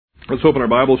Let's open our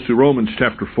Bibles to Romans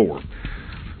chapter 4.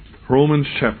 Romans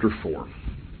chapter 4.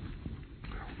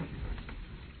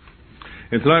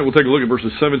 And tonight we'll take a look at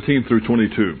verses 17 through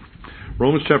 22.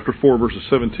 Romans chapter 4, verses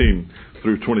 17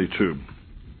 through 22.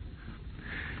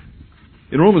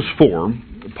 In Romans 4,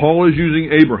 Paul is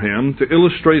using Abraham to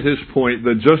illustrate his point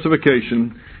that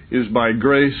justification is by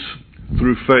grace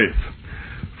through faith.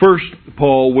 First,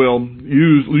 Paul will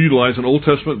utilize an Old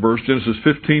Testament verse, Genesis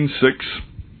 15:6,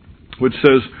 which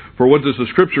says, "For what does the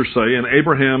Scripture say? And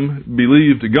Abraham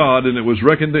believed God, and it was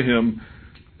reckoned to him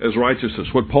as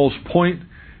righteousness." What Paul's point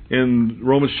in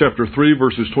Romans chapter 3,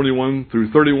 verses 21 through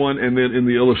 31, and then in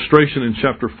the illustration in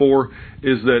chapter 4,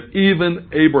 is that even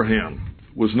Abraham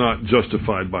was not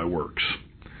justified by works.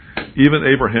 Even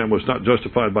Abraham was not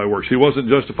justified by works. He wasn't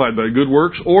justified by good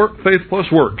works or faith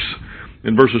plus works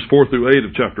in verses 4 through 8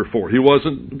 of chapter 4. He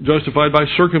wasn't justified by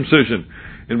circumcision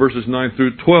in verses 9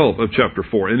 through 12 of chapter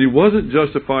 4. And he wasn't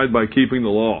justified by keeping the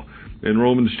law in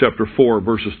Romans chapter 4,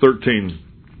 verses 13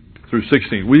 through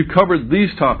 16. We've covered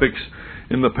these topics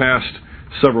in the past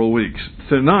several weeks.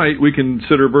 Tonight we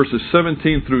consider verses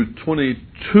 17 through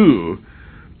 22,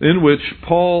 in which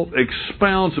Paul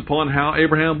expounds upon how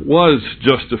Abraham was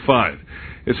justified.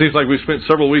 It seems like we spent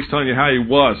several weeks telling you how he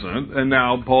wasn't, and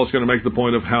now Paul's going to make the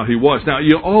point of how he was. Now,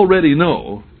 you already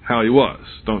know how he was,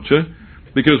 don't you?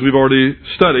 Because we've already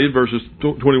studied verses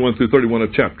 21 through 31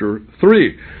 of chapter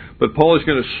 3. But Paul is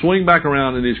going to swing back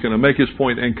around and he's going to make his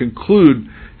point and conclude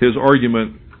his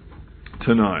argument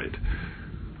tonight.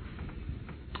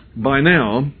 By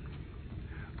now,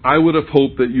 I would have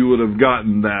hoped that you would have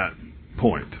gotten that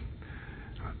point,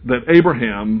 that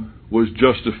Abraham was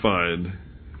justified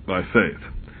by faith.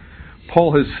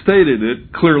 Paul has stated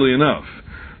it clearly enough.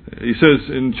 He says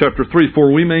in chapter 3,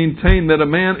 "For we maintain that a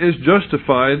man is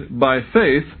justified by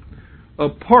faith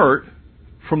apart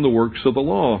from the works of the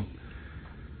law."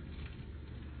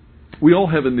 We all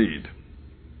have a need.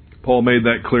 Paul made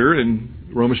that clear in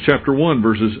Romans chapter 1,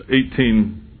 verse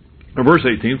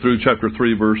 18 through chapter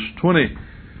 3, verse 20.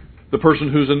 The person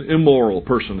who's an immoral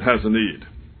person has a need.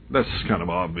 That's kind of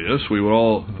obvious. We would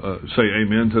all say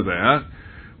amen to that.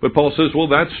 But Paul says, well,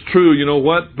 that's true. You know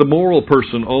what? The moral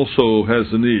person also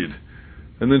has a need.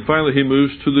 And then finally he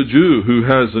moves to the Jew who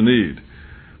has a need.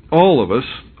 All of us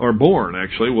are born,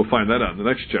 actually. We'll find that out in the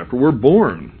next chapter. We're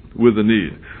born with a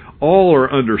need. All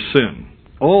are under sin.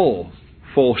 All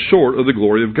fall short of the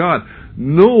glory of God.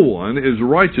 No one is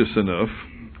righteous enough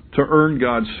to earn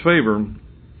God's favor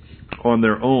on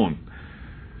their own.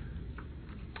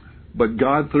 But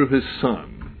God, through His Son,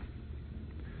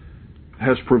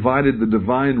 has provided the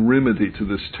divine remedy to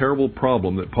this terrible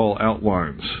problem that Paul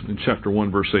outlines in chapter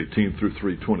 1, verse 18 through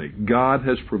 3:20. God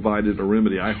has provided a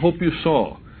remedy. I hope you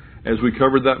saw, as we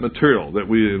covered that material, that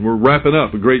we're wrapping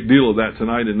up a great deal of that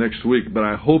tonight and next week, but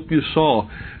I hope you saw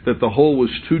that the hole was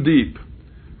too deep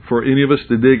for any of us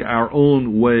to dig our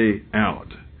own way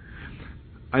out.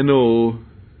 I know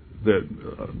that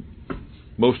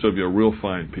most of you are real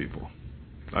fine people.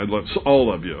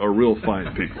 All of you are real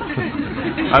fine people.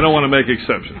 I don't want to make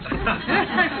exceptions.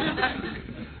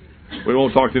 We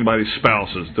won't talk to anybody's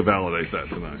spouses to validate that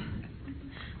tonight.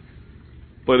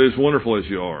 But as wonderful as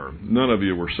you are, none of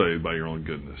you were saved by your own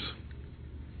goodness.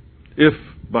 If,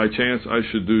 by chance, I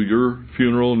should do your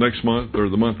funeral next month or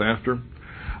the month after,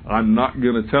 I'm not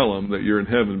going to tell them that you're in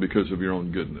heaven because of your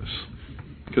own goodness,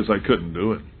 because I couldn't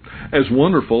do it. As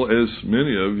wonderful as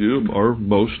many of you, or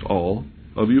most all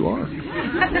of you are.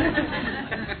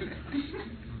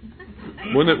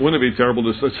 Wouldn't it be terrible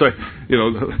to say, you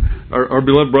know, our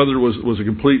beloved brother was a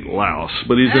complete louse,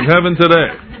 but he's in heaven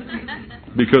today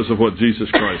because of what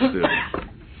Jesus Christ did.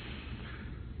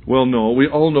 Well, no, we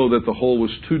all know that the hole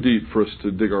was too deep for us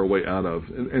to dig our way out of.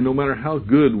 And no matter how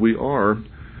good we are,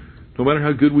 no matter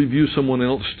how good we view someone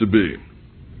else to be,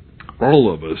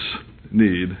 all of us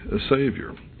need a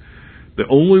Savior. The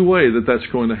only way that that's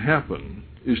going to happen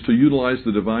is to utilize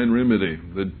the divine remedy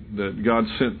that God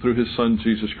sent through His Son,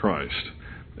 Jesus Christ,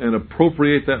 and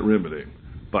appropriate that remedy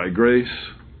by grace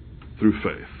through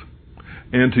faith.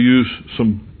 And to use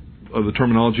some of the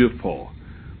terminology of Paul,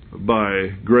 by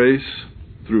grace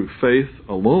through faith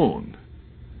alone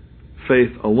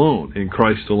in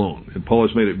Christ alone. And Paul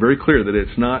has made it very clear that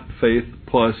it's not faith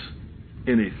plus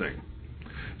anything.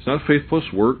 It's not faith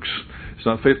plus works. It's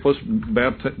not faith plus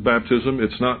baptism.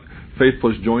 It's not faith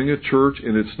plus joining a church,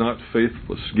 and it's not faith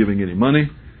plus giving any money.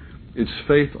 It's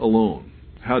faith alone.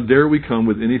 How dare we come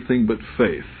with anything but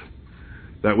faith?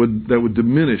 That would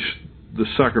diminish the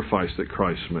sacrifice that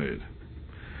Christ made.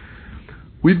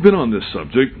 We've been on this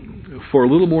subject for a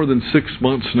little more than 6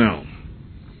 months now.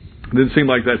 It didn't seem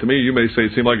like that to me. You may say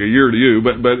it seemed like a year to you,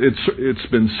 but it's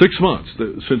been 6 months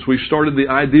since we started the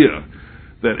idea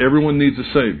that everyone needs a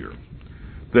Savior,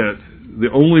 that the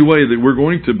only way that we're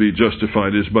going to be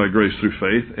justified is by grace through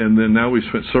faith, and then now we've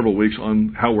spent several weeks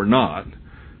on how we're not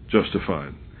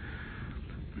justified.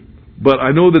 But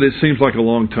I know that it seems like a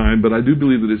long time, but I do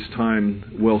believe that it's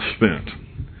time well spent.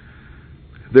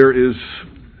 There is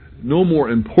no more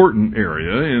important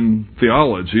area in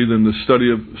theology than the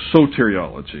study of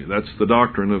soteriology. That's the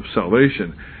doctrine of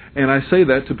salvation. And I say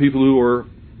that to people who are,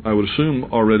 I would assume,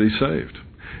 already saved.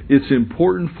 It's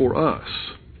important for us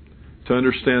to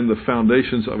understand the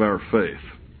foundations of our faith.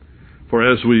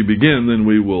 For as we begin, then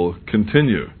we will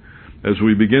continue. As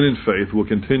we begin in faith, we'll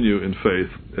continue in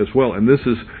faith as well. And this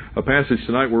is a passage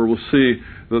tonight where we'll see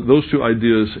that those two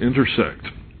ideas intersect.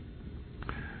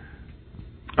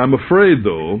 I'm afraid,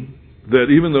 though, that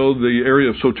even though the area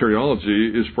of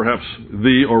soteriology is perhaps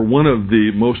the or one of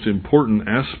the most important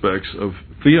aspects of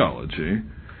theology,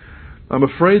 I'm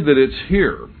afraid that it's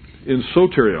here in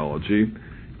soteriology,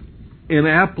 in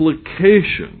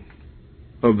application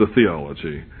of the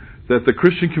theology, that the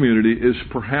Christian community is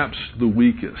perhaps the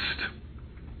weakest.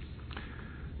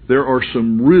 There are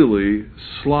some really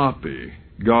sloppy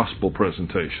gospel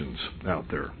presentations out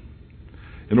there.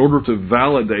 In order to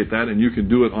validate that, and you can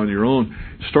do it on your own,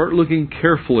 start looking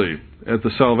carefully at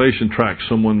the salvation tract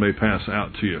someone may pass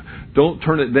out to you. Don't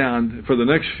turn it down. For the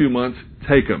next few months,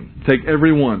 take them. Take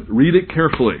every one. Read it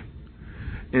carefully.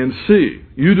 And see.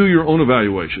 You do your own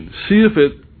evaluation. See if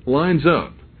it lines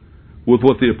up with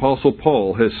what the Apostle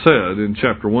Paul has said in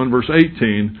chapter 1, verse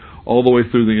 18, all the way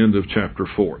through the end of chapter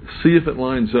 4. See if it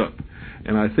lines up.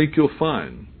 And I think you'll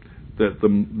find that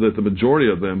the majority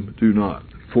of them do not.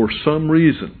 For some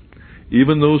reason,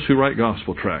 even those who write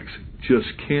gospel tracts just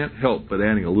can't help but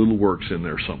adding a little works in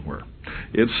there somewhere.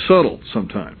 It's subtle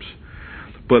sometimes,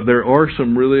 but there are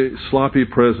some really sloppy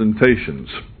presentations.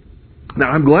 Now,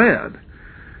 I'm glad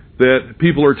that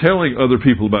people are telling other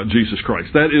people about Jesus Christ.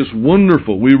 That is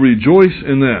wonderful. We rejoice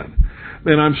in that.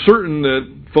 And I'm certain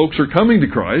that folks are coming to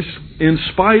Christ in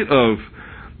spite of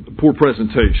poor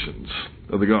presentations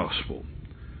of the gospel.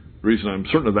 The reason I'm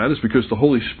certain of that is because the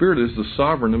Holy Spirit is the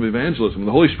sovereign of evangelism.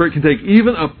 The Holy Spirit can take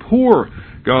even a poor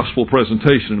gospel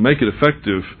presentation and make it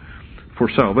effective for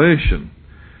salvation.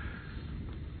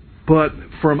 But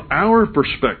from our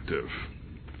perspective,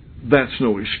 that's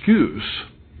no excuse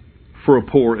for a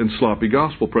poor and sloppy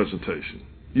gospel presentation.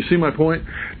 You see my point?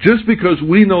 Just because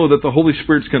we know that the Holy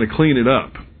Spirit's going to clean it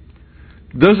up,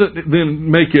 doesn't then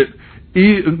make it,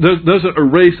 doesn't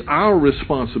erase our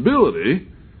responsibility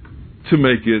to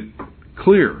make it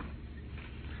clear.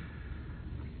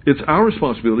 It's our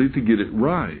responsibility to get it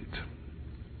right.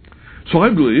 So I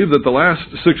believe that the last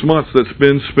 6 months that's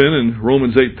been spent in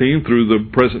Romans 18 through the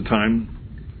present time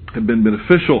have been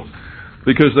beneficial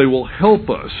because they will help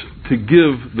us to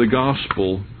give the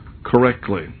gospel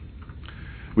correctly.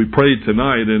 We prayed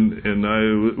tonight, and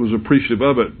I was appreciative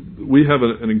of it. We have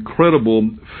an incredible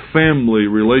family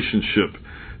relationship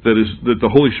that the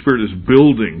Holy Spirit is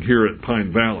building here at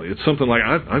Pine Valley. It's something like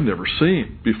I've never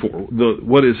seen before.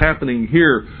 What is happening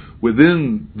here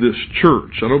within this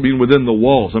church. I don't mean within the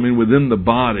walls. I mean within the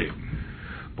body.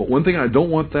 But one thing I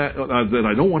don't want that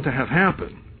I don't want to have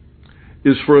happen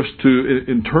is for us to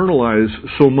internalize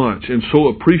so much and so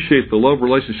appreciate the love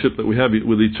relationship that we have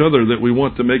with each other that we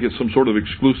want to make it some sort of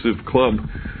exclusive club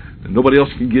and nobody else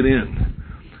can get in.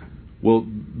 Well,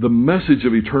 the message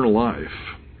of eternal life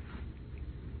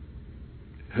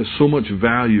has so much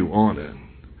value on it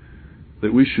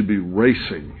that we should be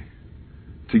racing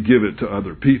to give it to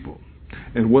other people.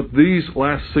 And what these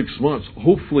last 6 months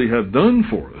hopefully have done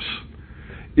for us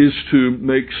is to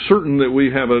make certain that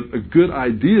we have a good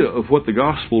idea of what the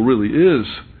gospel really is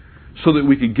so that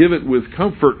we can give it with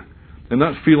comfort and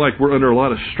not feel like we're under a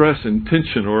lot of stress and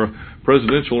tension or a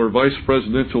presidential or vice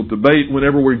presidential debate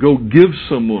whenever we go give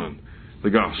someone the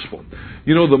gospel.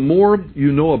 You know, the more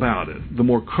you know about it, the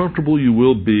more comfortable you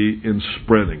will be in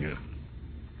spreading it.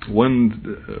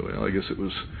 I guess it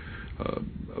was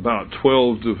about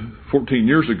 12 to 14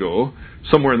 years ago,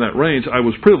 somewhere in that range, I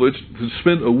was privileged to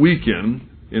spend a weekend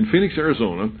in Phoenix,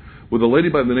 Arizona, with a lady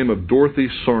by the name of Dorothy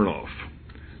Sarnoff.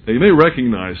 Now, you may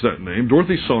recognize that name.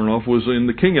 Dorothy Sarnoff was in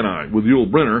The King and I with Yul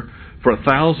Brynner for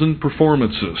 1,000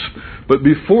 performances. But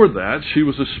before that, she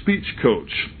was a speech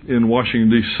coach in Washington,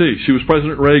 D.C. She was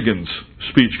President Reagan's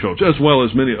speech coach, as well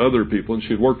as many other people, and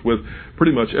she had worked with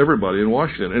pretty much everybody in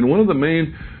Washington. And one of the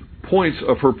main points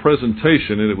of her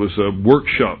presentation, and it was a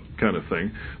workshop kind of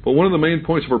thing, but one of the main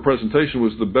points of her presentation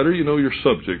was the better you know your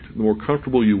subject, the more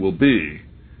comfortable you will be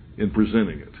in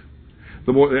presenting it.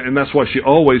 the more, and that's why she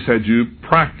always had you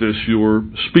practice your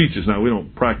speeches. Now, we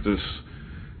don't practice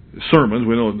sermons.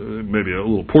 We know maybe a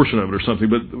little portion of it or something,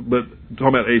 but talking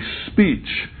about a speech.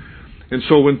 And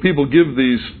so when people give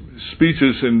these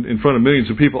speeches in front of millions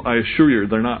of people, I assure you,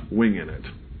 they're not winging it.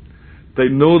 They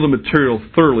know the material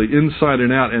thoroughly, inside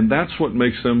and out, and that's what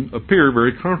makes them appear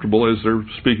very comfortable as they're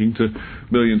speaking to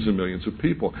millions and millions of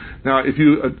people. Now, if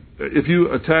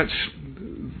you attach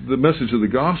the message of the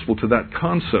gospel to that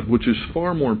concept, which is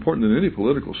far more important than any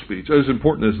political speech, as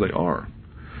important as they are.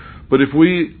 But if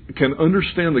we can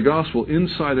understand the gospel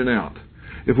inside and out,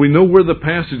 if we know where the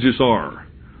passages are,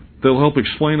 they'll help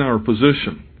explain our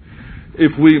position.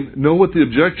 If we know what the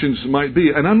objections might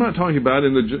be, and I'm not talking about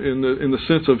in the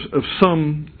sense of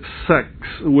some sects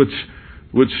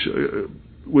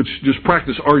which just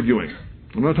practice arguing.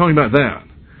 I'm not talking about that.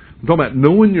 I'm talking about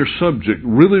knowing your subject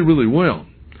really, really well.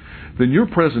 Then your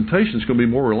presentation is going to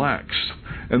be more relaxed,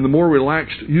 and the more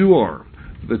relaxed you are,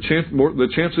 the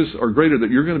chances are greater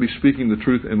that you're going to be speaking the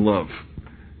truth in love,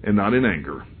 and not in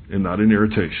anger, and not in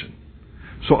irritation.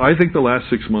 So I think the last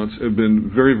 6 months have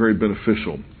been very, very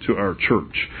beneficial to our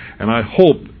church. And I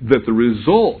hope that the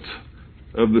result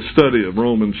of the study of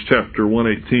Romans chapter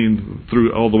 1:18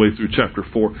 through all the way through chapter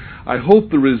 4, I hope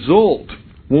the result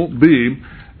won't be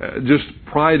just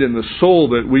pride in the soul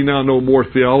that we now know more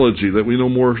theology, that we know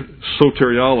more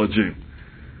soteriology.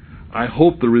 I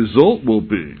hope the result will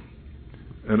be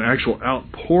an actual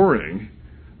outpouring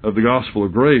of the gospel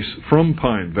of grace from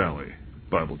Pine Valley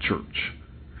Bible Church.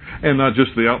 And not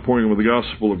just the outpouring of the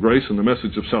gospel of grace and the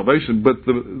message of salvation, but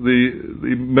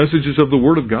the messages of the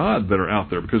Word of God that are out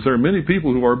there. Because there are many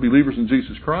people who are believers in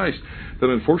Jesus Christ that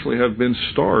unfortunately have been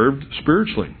starved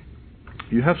spiritually.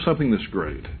 You have something that's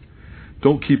great.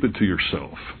 Don't keep it to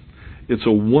yourself. It's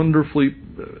a wonderfully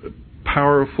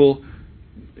powerful,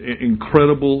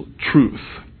 incredible truth.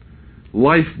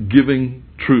 Life-giving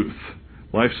truth.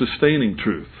 Life-sustaining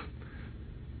truth.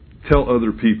 Tell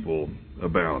other people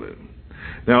about it.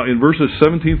 Now, in verses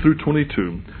 17 through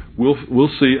 22, we'll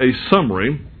see a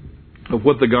summary of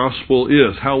what the gospel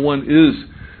is, how one is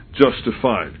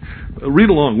justified. Read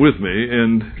along with me,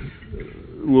 and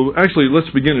let's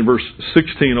begin in verse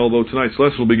 16, although tonight's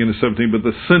lesson will begin in 17, but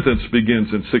the sentence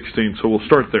begins in 16, so we'll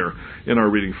start there in our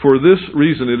reading. For this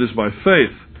reason it is by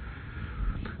faith,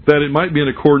 that it might be in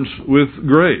accordance with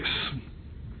grace,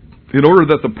 in order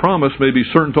that the promise may be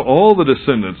certain to all the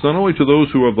descendants, not only to those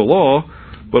who are of the law,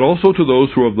 but also to those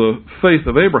who are of the faith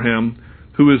of Abraham,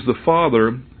 who is the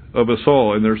father of us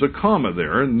all. And there's a comma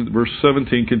there, and verse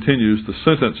 17 continues the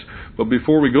sentence. But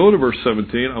before we go to verse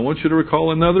 17, I want you to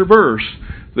recall another verse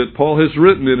that Paul has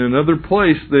written in another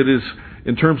place that is,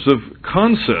 in terms of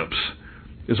concepts,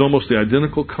 is almost the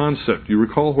identical concept. You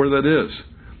recall where that is?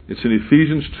 It's in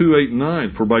Ephesians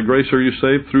 2:8-9. For by grace are you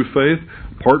saved through faith,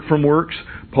 apart from works.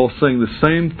 Paul's saying the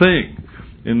same thing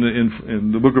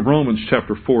in the book of Romans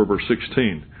chapter 4, verse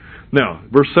 16. Now,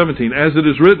 verse 17, as it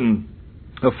is written,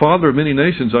 a father of many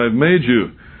nations I have made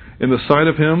you, in the sight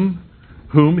of him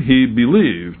whom he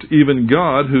believed, even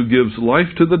God who gives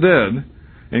life to the dead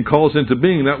and calls into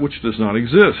being that which does not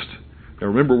exist. Now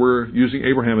remember, we're using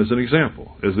Abraham as an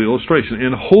example, as the illustration.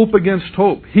 In hope against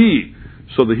hope,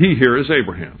 so the he here is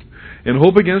Abraham. In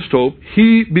hope against hope,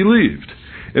 he believed,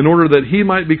 in order that he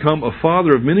might become a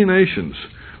father of many nations,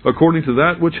 according to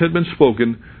that which had been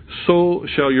spoken, so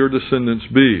shall your descendants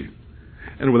be.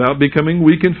 And without becoming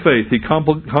weak in faith, he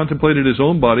contemplated his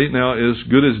own body, now as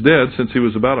good as dead, since he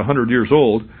was about 100 years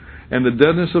old, and the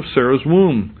deadness of Sarah's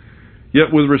womb.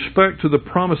 Yet with respect to the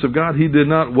promise of God, he did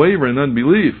not waver in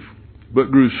unbelief, but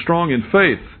grew strong in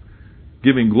faith,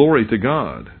 giving glory to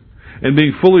God, and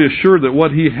being fully assured that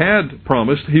what he had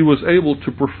promised, he was able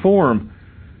to perform.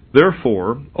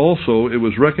 Therefore, also it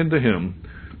was reckoned to him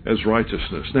as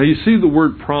righteousness. Now you see the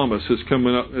word promise has come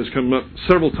up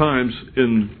several times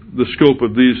in the scope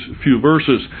of these few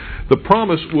verses. The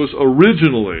promise was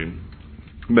originally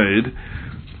made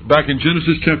back in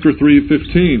Genesis chapter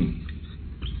 3:15.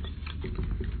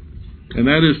 And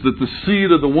that is that the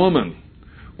seed of the woman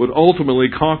would ultimately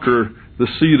conquer the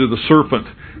seed of the serpent.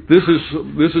 This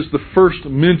is the first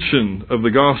mention of the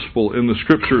gospel in the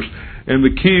Scriptures. And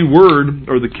the key word,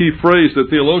 or the key phrase that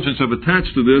theologians have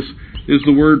attached to this, is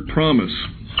the word promise.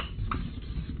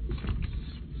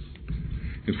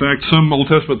 In fact, some Old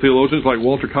Testament theologians, like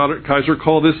Walter Kaiser,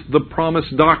 call this the promise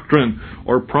doctrine,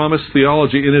 or promise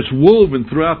theology, and it's woven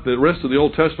throughout the rest of the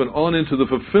Old Testament on into the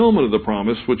fulfillment of the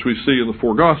promise, which we see in the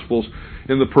four Gospels,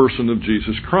 in the person of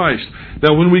Jesus Christ.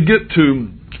 Now, when we get to,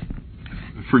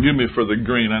 forgive me for the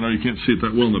green, I know you can't see it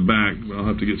that well in the back, but I'll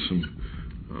have to get some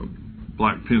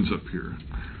black pins up here.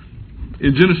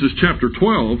 In Genesis chapter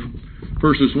 12,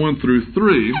 verses 1 through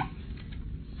 3,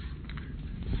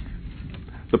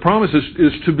 the promise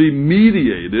is to be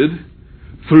mediated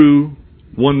through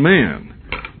one man.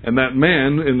 And that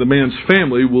man and the man's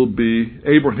family will be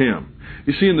Abraham.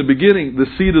 You see, in the beginning, the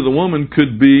seed of the woman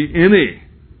could be any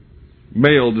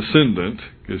male descendant,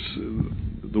 is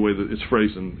the way that it's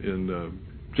phrased in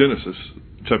Genesis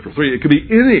chapter 3. It could be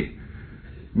any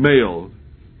male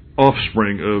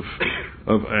offspring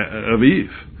of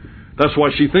Eve. That's why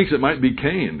she thinks it might be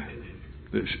Cain.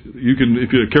 You can,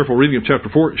 if you're careful reading of chapter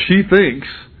 4, she thinks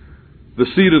the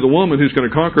seed of the woman who's going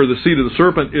to conquer the seed of the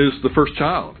serpent is the first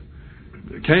child,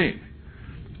 Cain.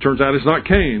 Turns out it's not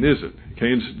Cain, is it?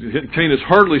 Cain is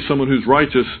hardly someone who's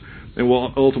righteous and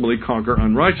will ultimately conquer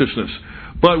unrighteousness.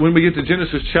 But when we get to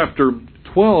Genesis chapter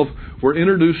 12, we're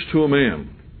introduced to a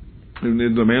man. And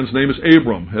the man's name is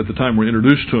Abram at the time we're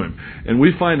introduced to him. And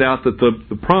we find out that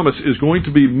the promise is going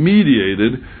to be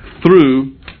mediated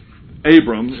through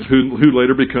Abram, who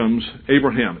later becomes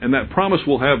Abraham. And that promise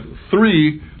will have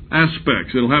three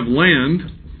aspects. It'll have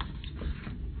land,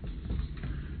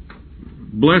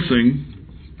 blessing,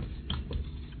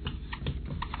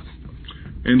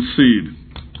 and seed.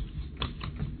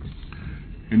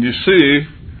 And you see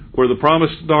where the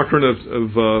promise doctrine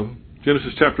of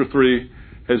Genesis chapter 3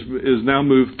 is now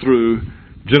moved through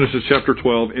Genesis chapter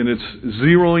 12, and it's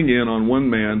zeroing in on one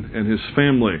man and his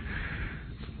family.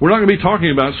 We're not going to be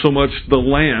talking about so much the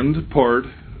land part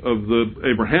of the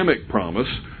Abrahamic promise.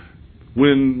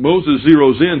 When Moses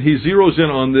zeroes in, he zeroes in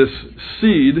on this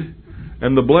seed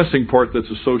and the blessing part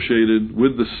that's associated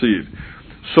with the seed.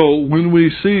 So when we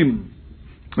see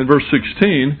in verse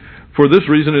 16, for this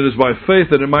reason it is by faith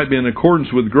that it might be in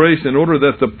accordance with grace, in order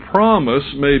that the promise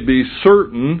may be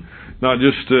certain, not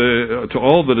just to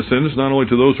all the descendants, not only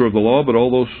to those who are of the law, but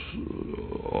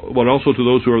also to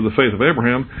those who are of the faith of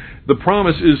Abraham. The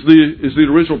promise is the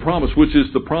original promise, which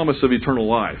is the promise of eternal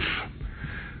life.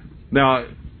 Now,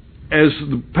 as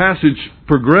the passage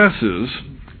progresses,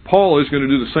 Paul is going to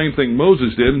do the same thing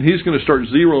Moses did, and he's going to start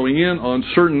zeroing in on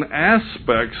certain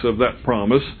aspects of that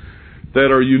promise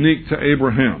that are unique to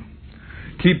Abraham.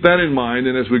 Keep that in mind,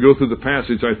 and as we go through the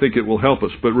passage, I think it will help us.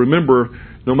 But remember,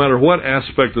 no matter what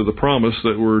aspect of the promise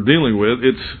that we're dealing with,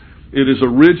 it is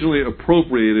originally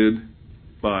appropriated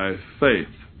by faith.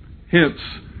 Hence,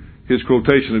 his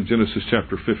quotation of Genesis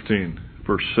chapter 15,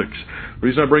 verse 6. The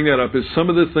reason I bring that up is some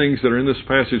of the things that are in this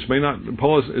passage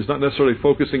Paul is not necessarily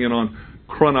focusing in on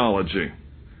chronology.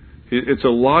 It's a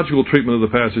logical treatment of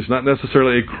the passage, not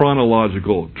necessarily a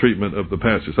chronological treatment of the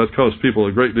passage. That's caused people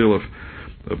a great deal of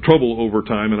trouble over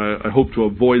time, and I hope to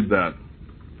avoid that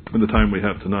in the time we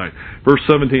have tonight. Verse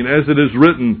 17, as it is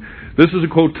written, this is a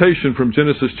quotation from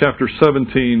Genesis chapter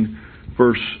 17,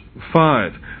 verse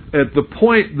 5. At the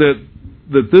point that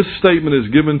this statement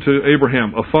is given to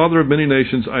Abraham, a father of many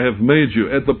nations, I have made you.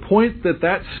 At the point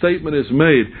that statement is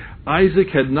made, Isaac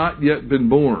had not yet been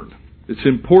born. It's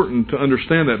important to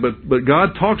understand that, but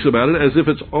God talks about it as if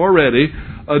it's already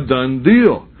a done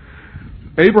deal.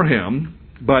 Abraham,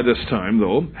 by this time,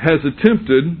 though, has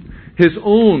attempted his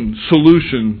own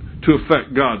solution to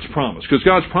effect God's promise. Because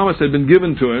God's promise had been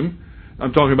given to him.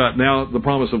 I'm talking about now the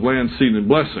promise of land, seed, and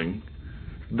blessing.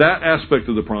 That aspect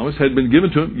of the promise had been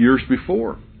given to him years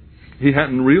before. He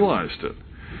hadn't realized it.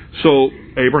 So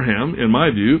Abraham, in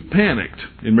my view, panicked.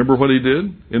 You remember what he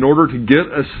did? In order to get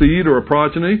a seed or a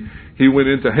progeny, he went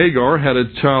into Hagar, had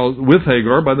a child with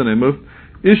Hagar by the name of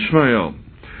Ishmael.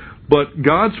 But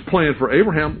God's plan for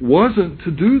Abraham wasn't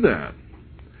to do that.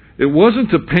 It wasn't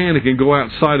to panic and go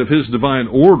outside of his divine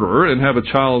order and have a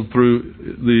child through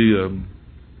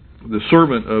the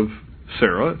servant of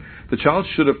Sarah. The child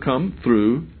should have come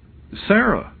through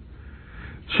Sarah.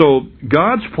 So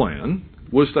God's plan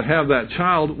was to have that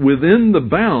child within the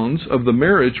bounds of the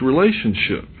marriage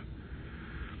relationship.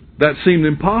 That seemed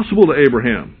impossible to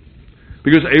Abraham,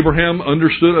 because Abraham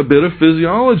understood a bit of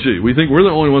physiology. We think we're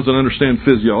the only ones that understand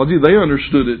physiology. They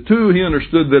understood it too. He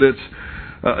understood that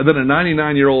that a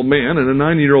 99-year-old man and a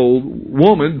 90-year-old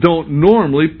woman don't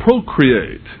normally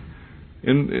procreate.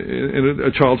 And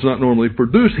a child's not normally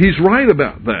produced. He's right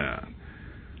about that.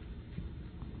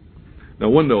 Now,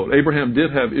 one note, Abraham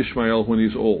did have Ishmael when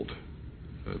he's old.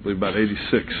 I believe about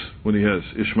 86 when he has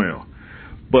Ishmael.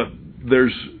 But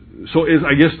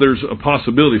I guess there's a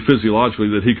possibility physiologically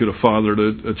that he could have fathered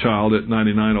a child at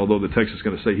 99, although the text is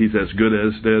going to say he's as good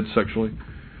as dead sexually.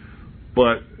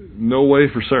 But no way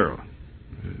for Sarah.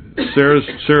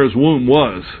 Sarah's womb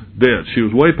was dead. She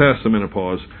was way past the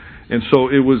menopause. And so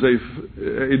it was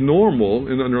under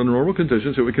normal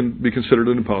conditions, it can be considered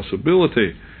an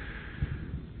impossibility.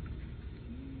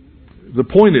 The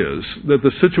point is that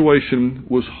the situation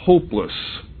was hopeless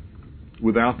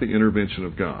without the intervention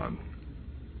of God.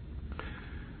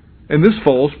 And this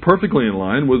falls perfectly in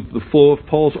line with the flow of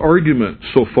Paul's argument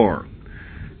so far.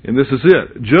 And this is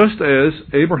it. Just as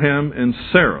Abraham and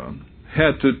Sarah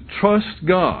had to trust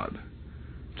God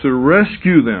to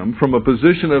rescue them from a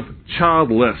position of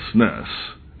childlessness.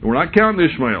 And we're not counting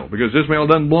Ishmael, because Ishmael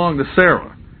doesn't belong to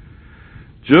Sarah.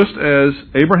 Just as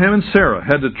Abraham and Sarah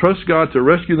had to trust God to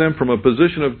rescue them from a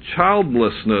position of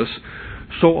childlessness,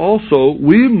 so also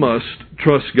we must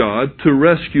trust God to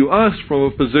rescue us from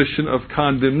a position of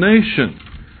condemnation.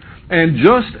 And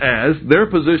just as their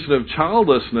position of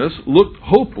childlessness looked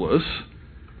hopeless,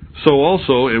 so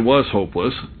also it was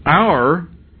hopeless. Our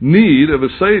need of a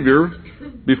Savior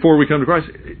before we come to Christ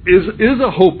is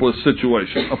a hopeless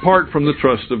situation apart from the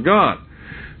trust of God.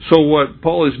 So what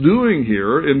Paul is doing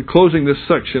here in closing this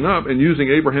section up and using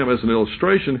Abraham as an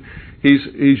illustration, he's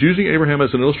using Abraham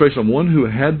as an illustration of one who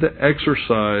had to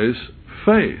exercise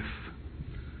faith.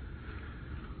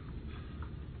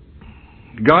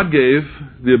 God gave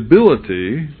the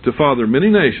ability to father many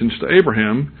nations to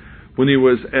Abraham when he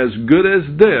was as good as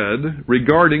dead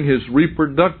regarding his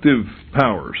reproductive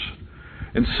powers.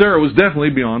 And Sarah was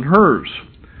definitely beyond hers.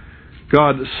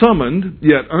 God summoned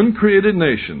yet uncreated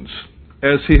nations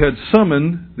as he had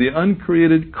summoned the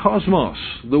uncreated cosmos,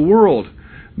 the world,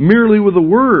 merely with a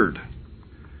word.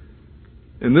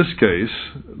 In this case,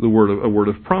 a word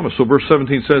of promise. So verse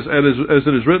 17 says, as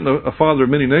it is written, a father of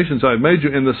many nations I have made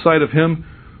you in the sight of him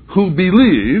who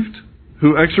believed,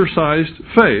 who exercised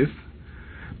faith,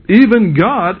 even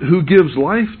God who gives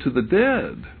life to the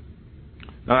dead.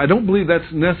 Now, I don't believe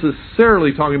that's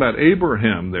necessarily talking about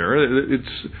Abraham there.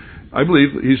 I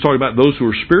believe he's talking about those who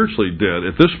are spiritually dead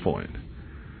at this point.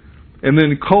 And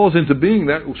then calls into being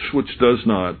that which does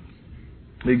not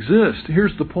exist.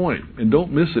 Here's the point, and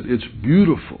don't miss it. It's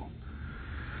beautiful.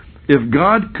 If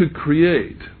God could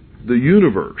create the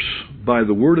universe by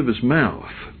the word of his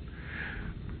mouth,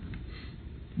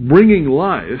 bringing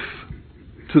life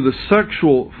to the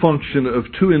sexual function of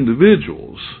two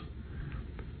individuals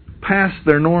past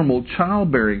their normal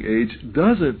childbearing age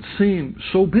doesn't seem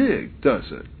so big, does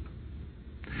it?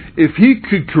 If he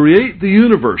could create the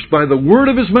universe by the word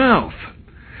of his mouth,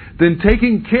 then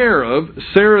taking care of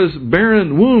Sarah's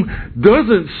barren womb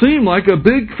doesn't seem like a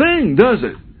big thing, does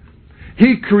it?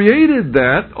 He created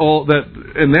all that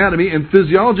anatomy and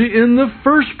physiology in the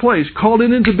first place, called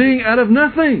it into being out of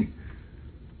nothing.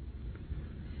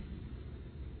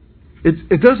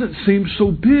 It doesn't seem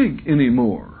so big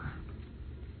anymore.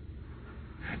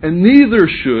 And neither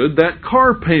should that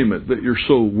car payment that you're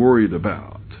so worried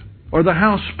about, or the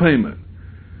house payment,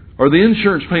 or the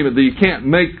insurance payment that you can't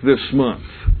make this month,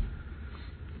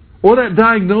 or that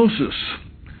diagnosis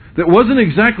that wasn't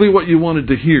exactly what you wanted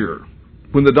to hear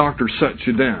when the doctor sat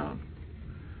you down,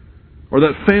 or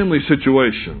that family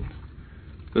situation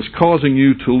that's causing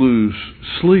you to lose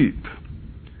sleep.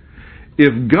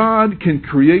 If God can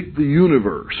create the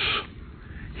universe,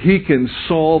 he can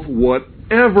solve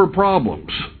whatever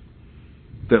problems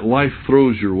that life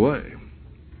throws your way.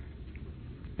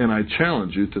 And I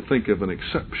challenge you to think of an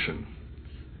exception.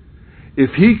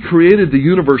 If he created the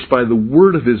universe by the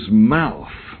word of his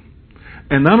mouth,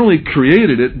 and not only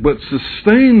created it, but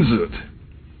sustains it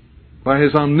by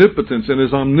his omnipotence and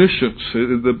his omniscience,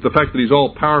 the fact that he's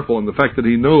all-powerful and the fact that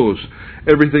he knows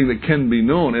everything that can be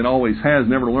known and always has,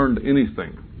 never learned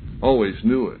anything, always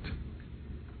knew it,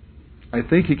 I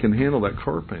think he can handle that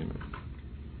car payment.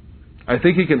 I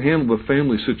think he can handle the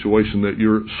family situation that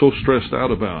you're so stressed out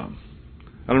about.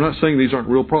 And I'm not saying these aren't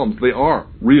real problems. They are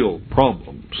real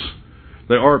problems.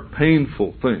 They are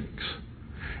painful things.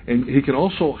 And he can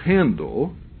also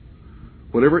handle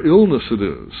whatever illness it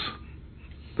is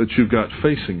that you've got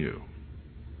facing you.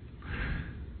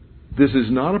 This is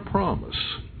not a promise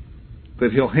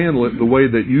that he'll handle it the way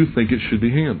that you think it should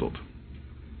be handled.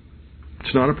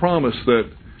 It's not a promise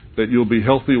that you'll be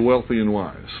healthy, wealthy, and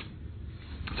wise.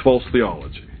 It's false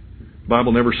theology. The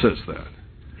Bible never says that.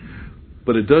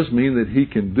 But it does mean that he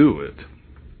can do it.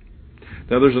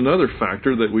 Now there's another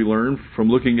factor that we learn from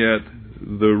looking at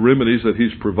the remedies that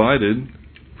he's provided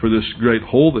for this great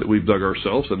hole that we've dug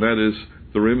ourselves, and that is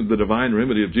the divine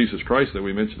remedy of Jesus Christ that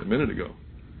we mentioned a minute ago.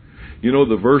 You know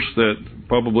the verse that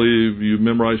probably you've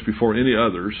memorized before any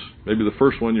others, maybe the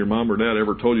first one your mom or dad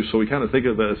ever told you, so we kind of think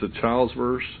of that as a child's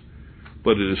verse,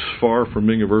 but it is far from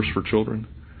being a verse for children.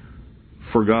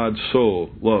 For God so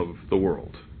loved the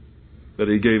world, that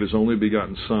he gave his only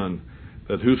begotten Son,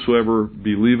 that whosoever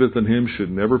believeth in him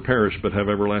should never perish but have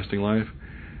everlasting life.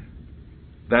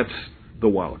 That's the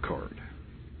wild card.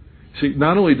 See,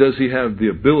 not only does he have the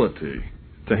ability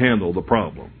to handle the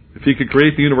problem, If He could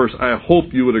create the universe, I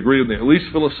hope you would agree with me, at least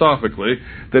philosophically,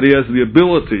 that He has the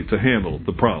ability to handle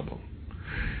the problem.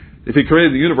 If He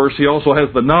created the universe, He also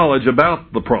has the knowledge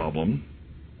about the problem.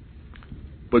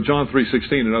 But John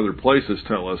 3:16 and other places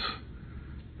tell us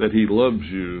that He loves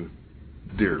you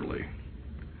dearly.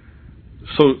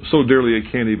 So dearly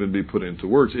it can't even be put into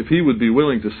words. If He would be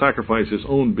willing to sacrifice His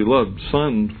own beloved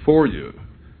Son for you,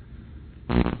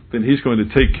 then He's going to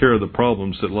take care of the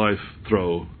problems that life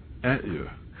throw at you.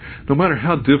 No matter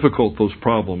how difficult those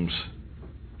problems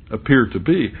appear to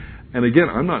be. And again,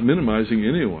 I'm not minimizing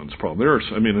anyone's problem.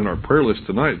 In our prayer list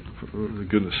tonight, for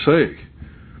goodness sake,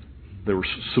 there was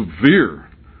severe,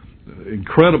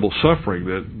 incredible suffering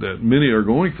that many are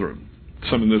going through.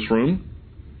 Some in this room,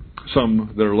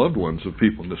 some that are loved ones of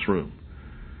people in this room.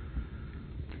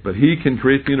 But He can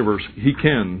create the universe. He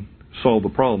can solve the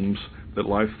problems that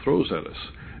life throws at us.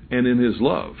 And in His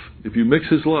love, if you mix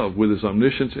His love with His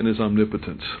omniscience and His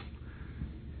omnipotence,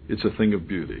 it's a thing of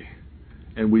beauty.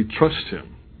 And we trust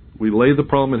Him. We lay the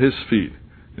problem at His feet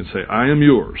and say, I am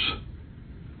yours.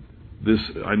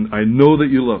 I know that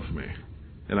you love me.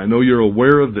 And I know you're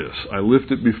aware of this. I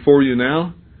lift it before you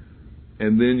now,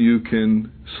 and then you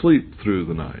can sleep through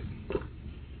the night.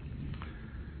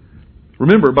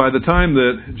 Remember, by the time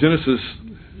that Genesis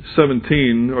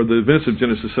 17, or the events of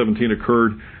Genesis 17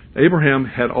 occurred, Abraham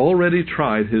had already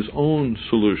tried his own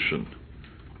solution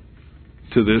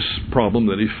to this problem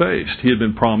that he faced. He had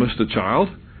been promised a child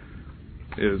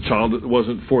that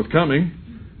wasn't forthcoming,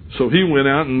 so he went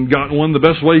out and got one the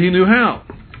best way he knew how,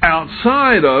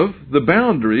 outside of the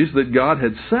boundaries that God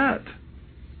had set.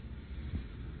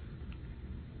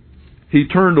 He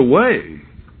turned away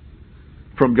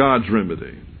from God's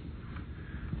remedy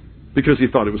because he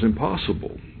thought it was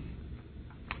impossible.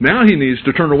 Now he needs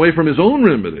to turn away from his own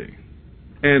remedy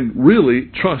and really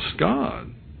trust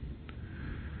God.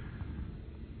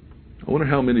 I wonder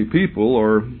how many people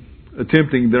are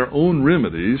attempting their own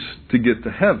remedies to get to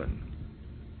heaven.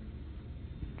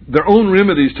 Their own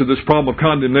remedies to this problem of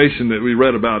condemnation that we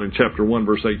read about in chapter 1,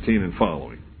 verse 18 and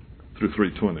following, through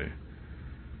 3:20.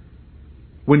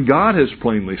 When God has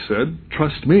plainly said,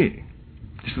 trust me.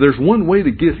 There's one way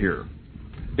to get here.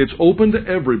 It's open to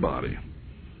everybody.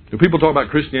 When people talk about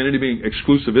Christianity being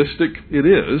exclusivistic, it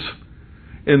is,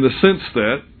 in the sense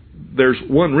that there's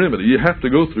one remedy. You have to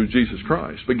go through Jesus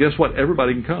Christ. But guess what?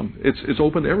 Everybody can come. It's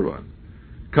open to everyone.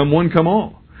 Come one, come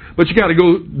all. But you got to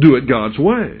go do it God's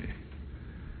way.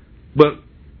 But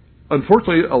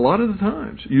unfortunately, a lot of the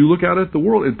times, you look out at the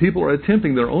world and people are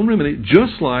attempting their own remedy,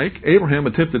 just like Abraham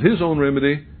attempted his own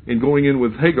remedy in going in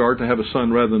with Hagar to have a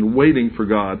son rather than waiting for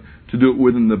God to do it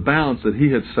within the bounds that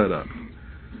He had set up.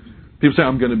 People say,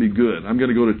 I'm going to be good. I'm going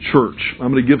to go to church.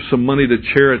 I'm going to give some money to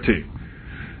charity.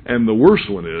 And the worst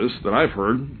one is, that I've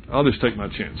heard, I'll just take my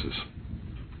chances.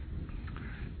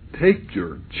 Take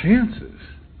your chances?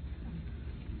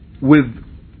 With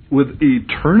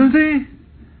eternity?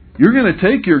 You're going to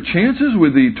take your chances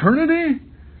with eternity?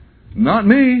 Not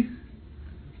me.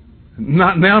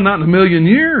 Not now, not in a million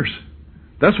years.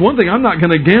 That's one thing I'm not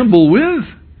going to gamble with.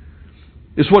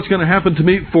 It's what's going to happen to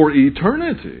me for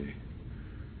eternity.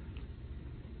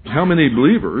 How many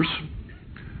believers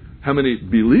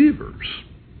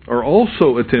are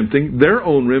also attempting their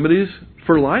own remedies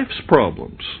for life's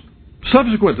problems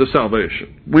subsequent to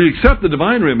salvation? We accept the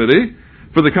divine remedy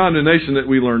for the condemnation that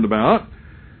we learned about,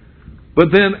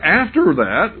 but then after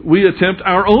that, we attempt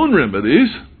our own remedies,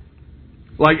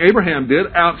 like Abraham did,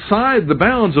 outside the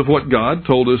bounds of what God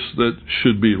told us that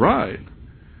should be right.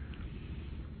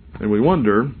 And we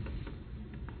wonder,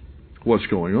 what's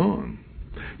going on?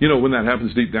 You know, when that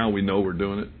happens, deep down we know we're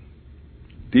doing it.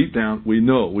 Deep down we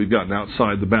know we've gotten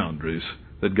outside the boundaries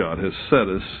that God has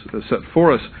set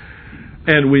for us.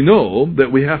 And we know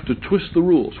that we have to twist the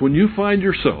rules. When you find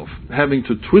yourself having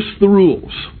to twist the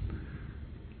rules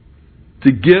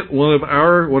to get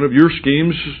one of your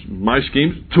schemes, my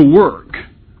schemes, to work,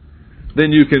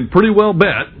 then you can pretty well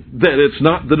bet that it's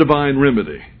not the divine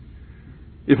remedy.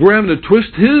 If we're having to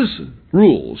twist His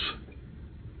rules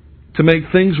to make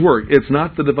things work, it's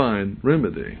not the divine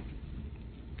remedy.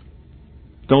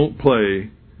 Don't play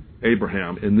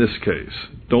Abraham in this case.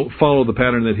 Don't follow the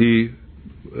pattern that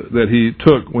he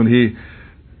took when he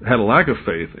had a lack of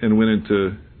faith and went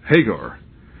into Hagar.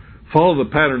 Follow the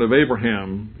pattern of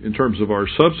Abraham in terms of our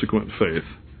subsequent faith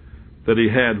that he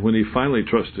had when he finally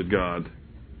trusted God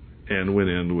and went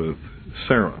in with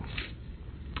Sarah.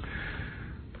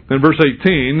 In verse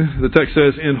 18, the text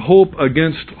says, in hope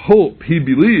against hope he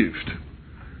believed.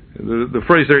 The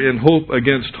phrase there, in hope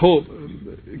against hope,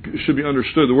 should be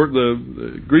understood.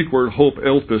 The Greek word hope,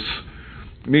 elpis,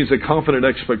 means a confident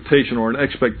expectation or an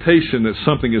expectation that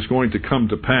something is going to come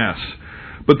to pass.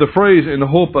 But the phrase "in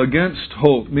hope against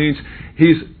hope" means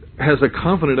he has a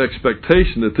confident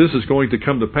expectation that this is going to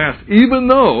come to pass, even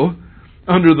though,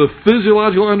 under the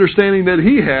physiological understanding that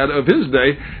he had of his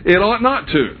day, it ought not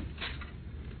to.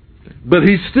 But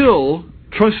he still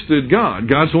trusted God.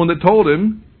 God's the one that told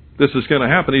him this is going to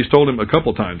happen. He's told him a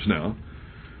couple times now.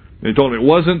 He told him it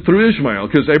wasn't through Ishmael,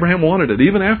 because Abraham wanted it.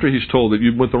 Even after he's told that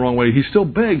you went the wrong way, he still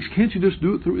begs, can't you just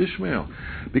do it through Ishmael?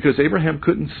 Because Abraham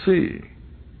couldn't see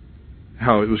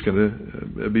how it was going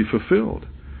to be fulfilled.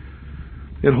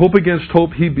 In hope against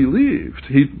hope, he believed.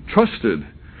 He trusted,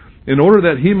 in order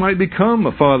that he might become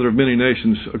a father of many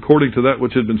nations, according to that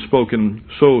which had been spoken,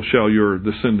 so shall your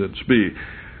descendants be.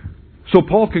 So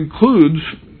Paul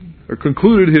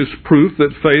concluded his proof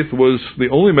that faith was the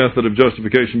only method of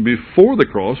justification before the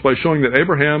cross by showing that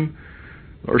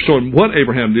showing what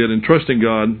Abraham did in trusting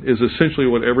God is essentially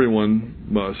what everyone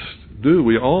must do.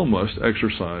 We all must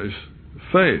exercise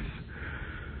faith.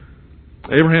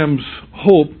 Abraham's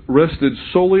hope rested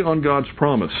solely on God's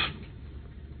promise.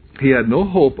 He had no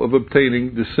hope of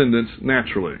obtaining descendants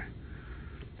naturally.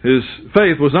 His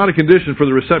faith was not a condition for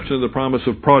the reception of the promise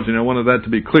of progeny. I wanted that to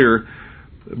be clear.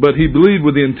 But he believed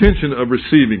with the intention of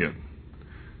receiving it.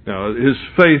 Now, his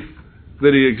faith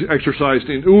that he exercised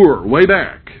in Ur way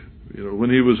back,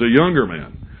 when he was a younger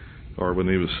man, or when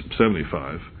he was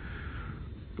 75,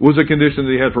 was a condition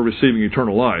that he had for receiving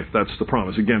eternal life. That's the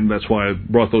promise. Again, that's why I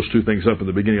brought those two things up in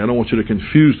the beginning. I don't want you to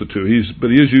confuse the two. But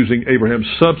he is using Abraham's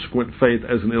subsequent faith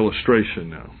as an illustration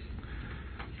now.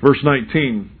 Verse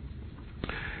 19.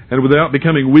 And without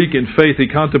becoming weak in faith, he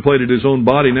contemplated his own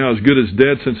body now as good as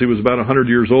dead, since he was about 100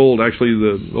 years old. Actually,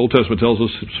 the Old Testament tells us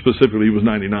specifically he was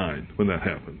 99 when that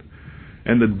happened.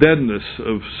 And the deadness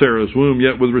of Sarah's womb.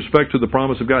 Yet with respect to the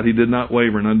promise of God, he did not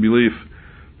waver in unbelief,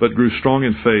 but grew strong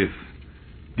in faith,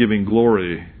 giving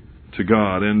glory to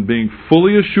God, and being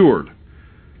fully assured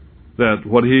that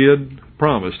what he had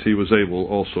promised he was able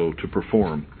also to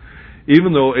perform.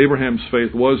 Even though Abraham's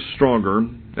faith was stronger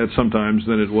at some times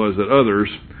than it was at others,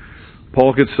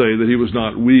 Paul could say that he was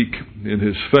not weak in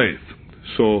his faith.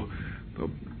 So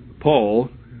Paul,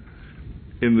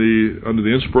 under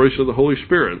the inspiration of the Holy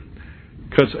Spirit,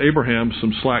 cuts Abraham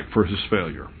some slack for his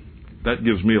failure. That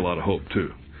gives me a lot of hope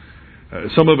too.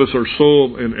 Some of us are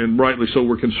so, and rightly so,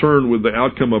 we're concerned with the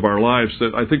outcome of our lives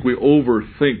that I think we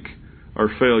overthink our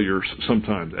failures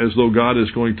sometimes, as though God is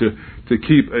going to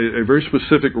keep a very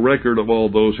specific record of all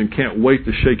those and can't wait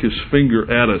to shake his finger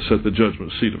at us at the judgment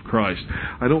seat of Christ.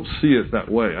 I don't see it that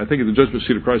way. I think at the judgment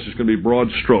seat of Christ it's going to be broad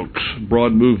strokes,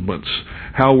 broad movements.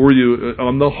 How were you,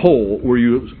 on the whole, were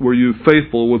you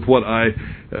faithful with what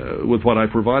I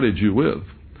provided you with?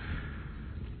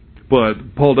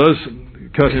 But Paul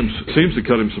seems to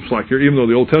cut him some slack here, even though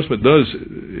the Old Testament does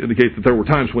indicate that there were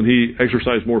times when he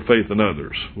exercised more faith than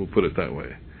others. We'll put it that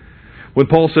way. When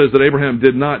Paul says that Abraham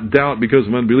did not doubt because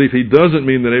of unbelief, he doesn't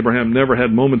mean that Abraham never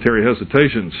had momentary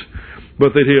hesitations,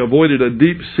 but that he avoided a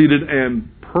deep-seated and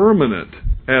permanent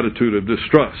attitude of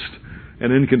distrust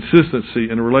and inconsistency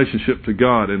in relationship to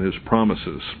God and his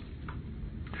promises.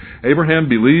 Abraham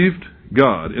believed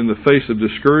God in the face of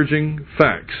discouraging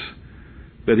facts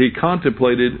that he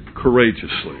contemplated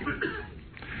courageously.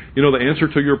 The answer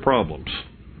to your problems,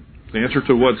 the answer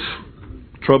to what's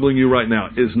troubling you right now,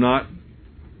 is not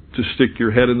to stick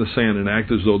your head in the sand and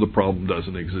act as though the problem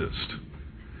doesn't exist.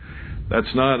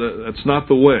 That's not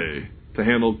the way to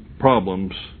handle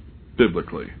problems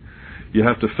biblically. You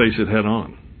have to face it head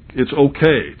on. It's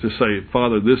okay to say,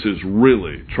 Father, this is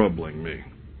really troubling me.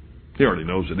 He already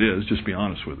knows it is. Just be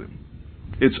honest with him.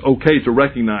 It's okay to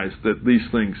recognize that these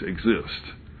things exist.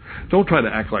 Don't try to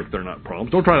act like they're not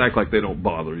problems. Don't try to act like they don't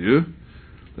bother you.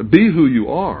 Be who you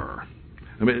are.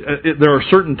 I mean, there are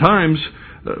certain times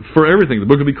for everything. The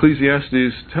book of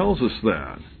Ecclesiastes tells us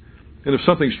that. And if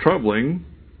something's troubling,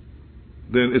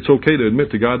 then it's okay to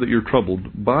admit to God that you're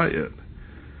troubled by it.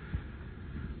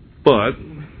 But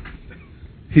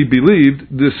he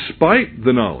believed, despite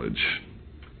the knowledge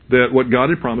that what God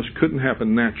had promised couldn't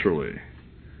happen naturally.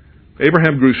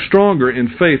 Abraham grew stronger in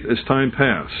faith as time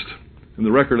passed. And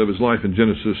the record of his life in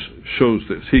Genesis shows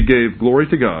this. He gave glory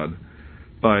to God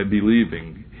by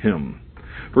believing him.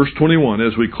 Verse 21,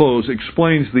 as we close,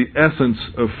 explains the essence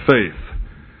of faith.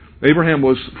 Abraham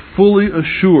was fully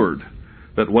assured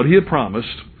that what he had promised,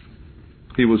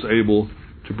 he was able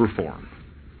to perform.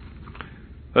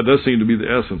 That does seem to be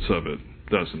the essence of it,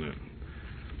 doesn't it?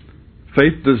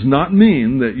 Faith does not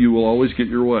mean that you will always get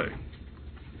your way.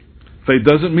 Faith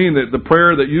doesn't mean that the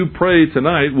prayer that you pray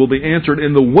tonight will be answered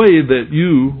in the way that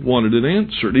you wanted it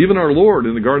answered. Even our Lord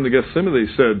in the Garden of Gethsemane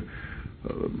said,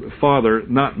 Father,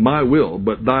 not my will,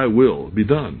 but thy will be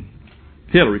done.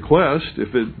 He had a request,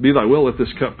 if it be thy will, let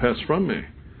this cup pass from me.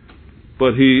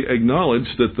 But he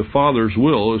acknowledged that the Father's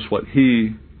will is what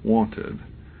he wanted.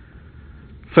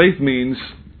 Faith means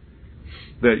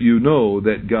that you know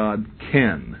that God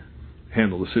can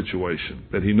handle the situation,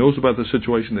 that he knows about the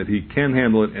situation, that he can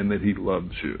handle it, and that he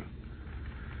loves you.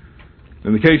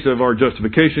 In the case of our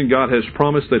justification, God has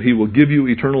promised that he will give you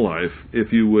eternal life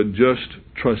if you would just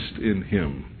trust in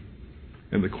him.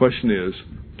 And the question is,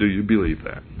 do you believe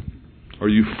that? Are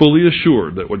you fully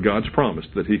assured that what God's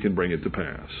promised, that he can bring it to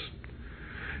pass?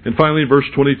 And finally, verse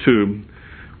 22,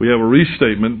 we have a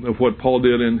restatement of what Paul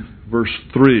did in verse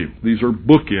 3. These are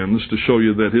bookends to show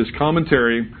you that his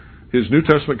commentary, his New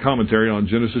Testament commentary on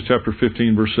Genesis chapter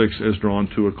 15, verse 6, is drawn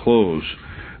to a close.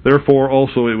 Therefore,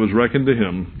 also it was reckoned to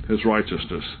him as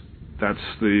righteousness. That's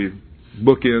the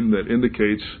bookend that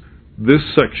indicates this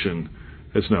section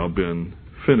has now been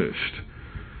finished.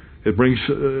 It brings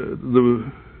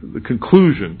the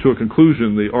conclusion, to a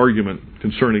conclusion, the argument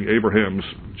concerning Abraham's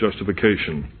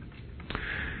justification.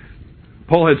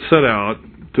 Paul had set out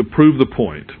to prove the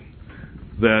point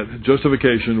that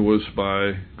justification was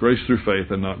by grace through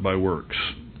faith and not by works.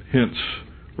 Hence,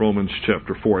 Romans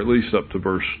chapter 4, at least up to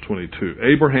verse 22.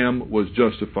 Abraham was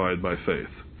justified by faith.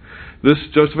 This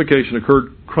justification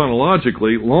occurred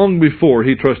chronologically long before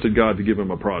he trusted God to give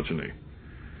him a progeny.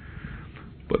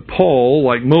 But Paul,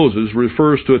 like Moses,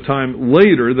 refers to a time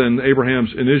later than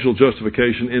Abraham's initial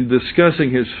justification in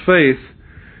discussing his faith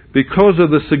because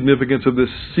of the significance of this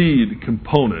seed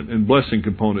component and blessing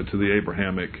component to the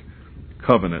Abrahamic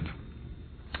covenant.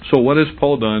 So what has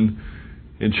Paul done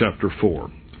in chapter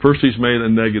 4? First, he's made a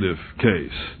negative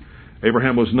case.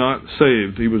 Abraham was not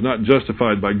saved. He was not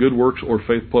justified by good works or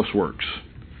faith plus works.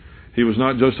 He was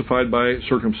not justified by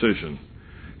circumcision.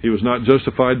 He was not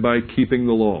justified by keeping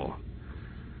the law.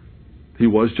 He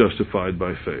was justified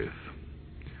by faith.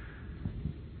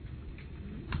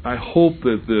 I hope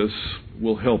that this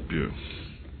will help you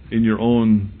in your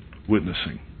own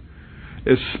witnessing.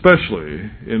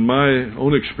 Especially, in my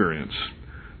own experience,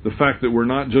 the fact that we're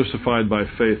not justified by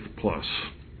faith plus.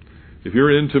 If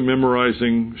you're into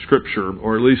memorizing Scripture,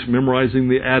 or at least memorizing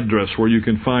the address where you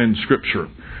can find Scripture,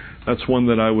 that's one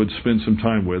that I would spend some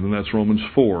time with, and that's Romans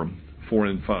 4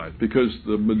 and 5. Because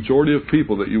the majority of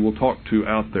people that you will talk to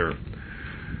out there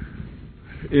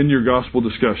in your gospel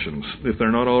discussions, if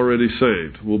they're not already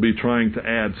saved, will be trying to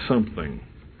add something.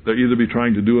 They'll either be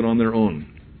trying to do it on their own.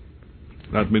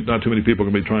 Not too many people are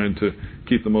going to be trying to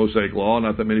keep the Mosaic Law.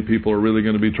 Not that many people are really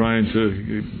going to be trying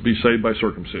to be saved by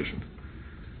circumcision.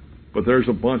 But there's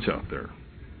a bunch out there,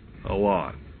 a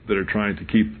lot, that are trying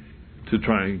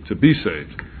to be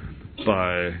saved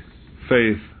by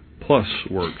faith plus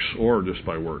works, or just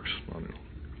by works.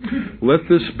 Let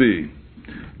this be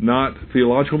not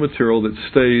theological material that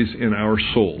stays in our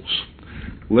souls.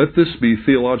 Let this be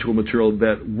theological material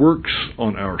that works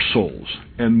on our souls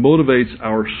and motivates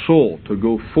our soul to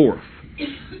go forth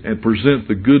and present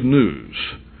the good news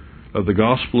of the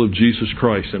gospel of Jesus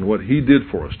Christ and what he did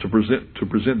for us, to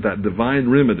present that divine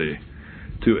remedy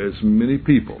to as many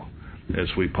people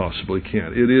as we possibly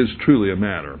can. It is truly a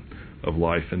matter of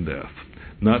life and death,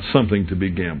 not something to be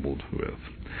gambled with.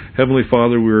 Heavenly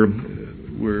Father, we're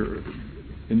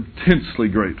intensely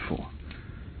grateful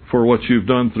for what you've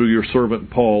done through your servant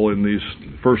Paul in these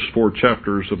first 4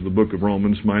 chapters of the book of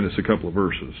Romans, minus a couple of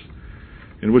verses,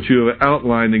 in which you have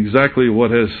outlined exactly the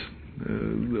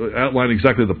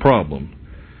problem,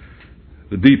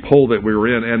 the deep hole that we were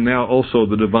in, and now also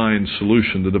the divine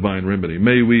solution, the divine remedy.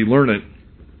 May we learn it.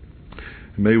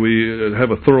 May we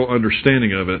have a thorough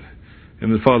understanding of it.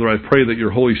 And then, Father, I pray that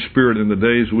your Holy Spirit in the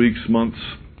days, weeks, months,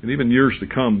 and even years to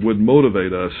come would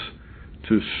motivate us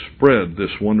to spread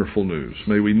this wonderful news.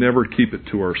 May we never keep it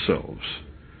to ourselves.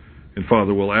 And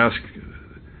Father, we'll ask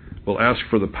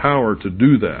for the power to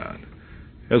do that,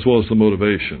 as well as the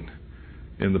motivation.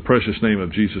 In the precious name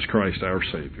of Jesus Christ, our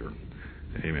Savior.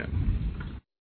 Amen.